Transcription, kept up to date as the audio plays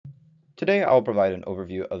Today, I will provide an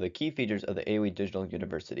overview of the key features of the AOE Digital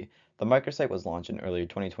University. The microsite was launched in early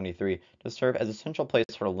 2023 to serve as a central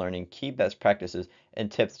place for learning key best practices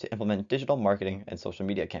and tips to implement digital marketing and social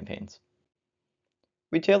media campaigns.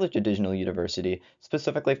 We tailored to Digital University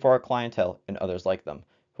specifically for our clientele and others like them,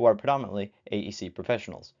 who are predominantly AEC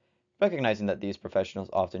professionals. Recognizing that these professionals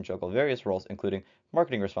often juggle various roles, including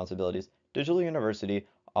marketing responsibilities, Digital University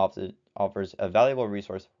offers a valuable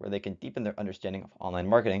resource where they can deepen their understanding of online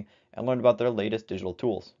marketing and learn about their latest digital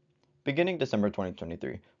tools. Beginning December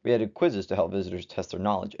 2023, we added quizzes to help visitors test their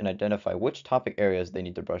knowledge and identify which topic areas they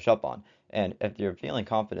need to brush up on. And if you're feeling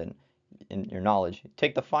confident in your knowledge,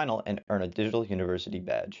 take the final and earn a Digital University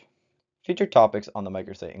badge. Featured topics on the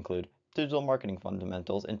microsite include digital marketing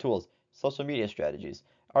fundamentals and tools, social media strategies,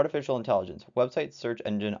 artificial intelligence, website search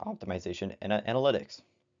engine optimization, and analytics.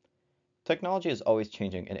 Technology is always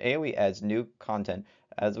changing, and AOE adds new content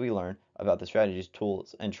as we learn about the strategies,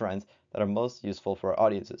 tools, and trends that are most useful for our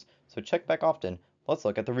audiences. So check back often. Let's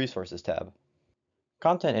look at the Resources tab.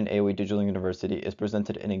 Content in AOE Digital University is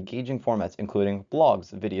presented in engaging formats including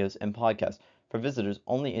blogs, videos, and podcasts. For visitors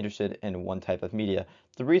only interested in one type of media,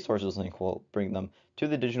 the Resources link will bring them to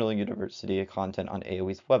the Digital University content on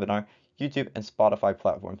AOE's webinar, YouTube, and Spotify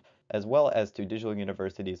platforms, as well as to Digital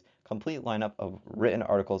University's complete lineup of written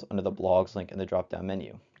articles under the blogs link in the drop-down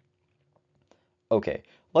menu. Okay,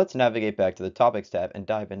 let's navigate back to the Topics tab and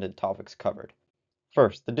dive into the topics covered.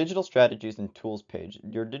 First, the Digital Strategies and Tools page.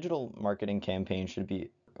 Your digital marketing campaign should be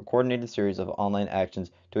a coordinated series of online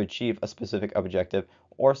actions to achieve a specific objective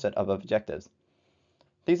or set of objectives.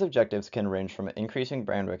 These objectives can range from increasing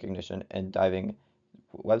brand recognition and driving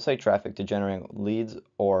website traffic to generating leads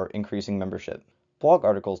or increasing membership. Blog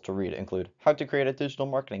articles to read include How to Create a Digital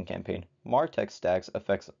Marketing Campaign, MarTech Stacks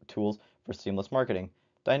Affects Tools for Seamless Marketing,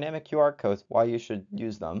 Dynamic QR Codes, Why You Should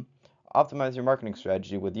Use Them, Optimize Your Marketing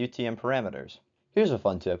Strategy with UTM Parameters. Here's a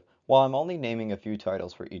fun tip. While I'm only naming a few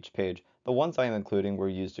titles for each page, the ones I am including were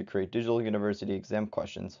used to create Digital University exam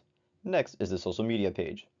questions. Next is the social media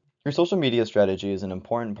page. Your social media strategy is an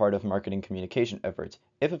important part of marketing communication efforts.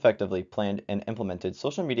 If effectively planned and implemented,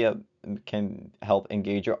 social media can help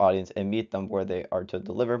engage your audience and meet them where they are to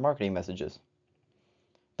deliver marketing messages.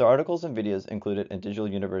 The articles and videos included in Digital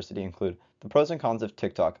University include the pros and cons of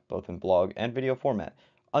TikTok, both in blog and video format,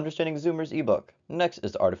 understanding Zoomer's ebook. Next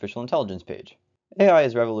is the artificial intelligence page. AI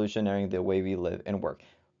is revolutionizing the way we live and work,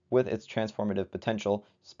 with its transformative potential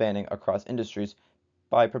spanning across industries.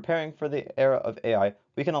 By preparing for the era of AI,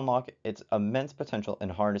 we can unlock its immense potential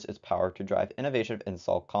and harness its power to drive innovation and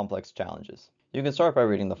solve complex challenges. You can start by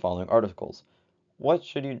reading the following articles. What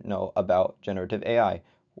should you know about generative AI?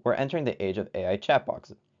 We're entering the age of AI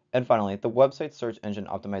chatbots. And finally, the website search engine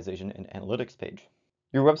optimization and analytics page.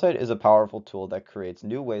 Your website is a powerful tool that creates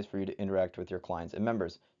new ways for you to interact with your clients and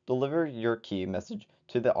members. Deliver your key message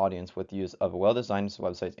to the audience with use of well-designed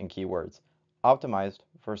websites and keywords, optimized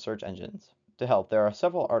for search engines. To help, there are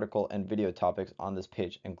several article and video topics on this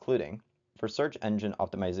page, including for search engine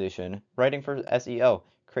optimization, writing for SEO,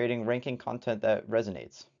 creating ranking content that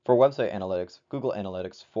resonates. For website analytics, Google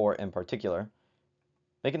Analytics 4 in particular,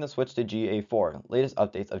 making the switch to GA4, latest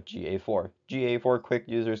updates of GA4, GA4 Quick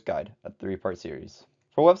User's Guide, a 3-part series.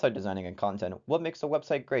 For website designing and content, what makes a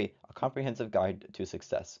website great? A comprehensive guide to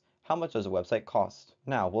success. How much does a website cost?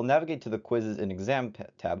 Now, we'll navigate to the Quizzes and Exam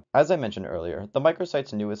tab. As I mentioned earlier, the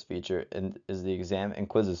microsite's newest feature is the Exam and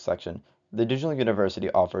Quizzes section. The Digital University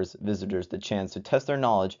offers visitors the chance to test their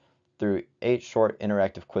knowledge through 8 short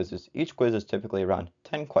interactive quizzes. Each quiz is typically around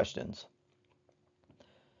 10 questions.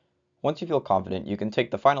 Once you feel confident, you can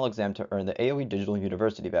take the final exam to earn the AOE Digital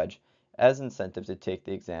University badge. As incentive to take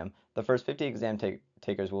the exam, the first 50 exam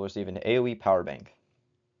takers will receive an AOE power bank.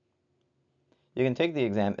 You can take the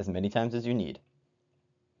exam as many times as you need.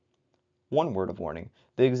 One word of warning.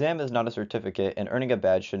 The exam is not a certificate and earning a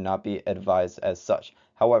badge should not be advised as such.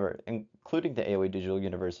 However, including the AOE Digital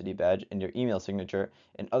University badge in your email signature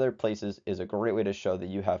in other places is a great way to show that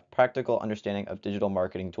you have practical understanding of digital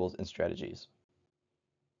marketing tools and strategies.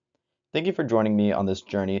 Thank you for joining me on this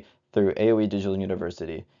journey through AOE Digital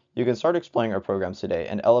University. You can start exploring our programs today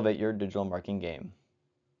and elevate your digital marketing game.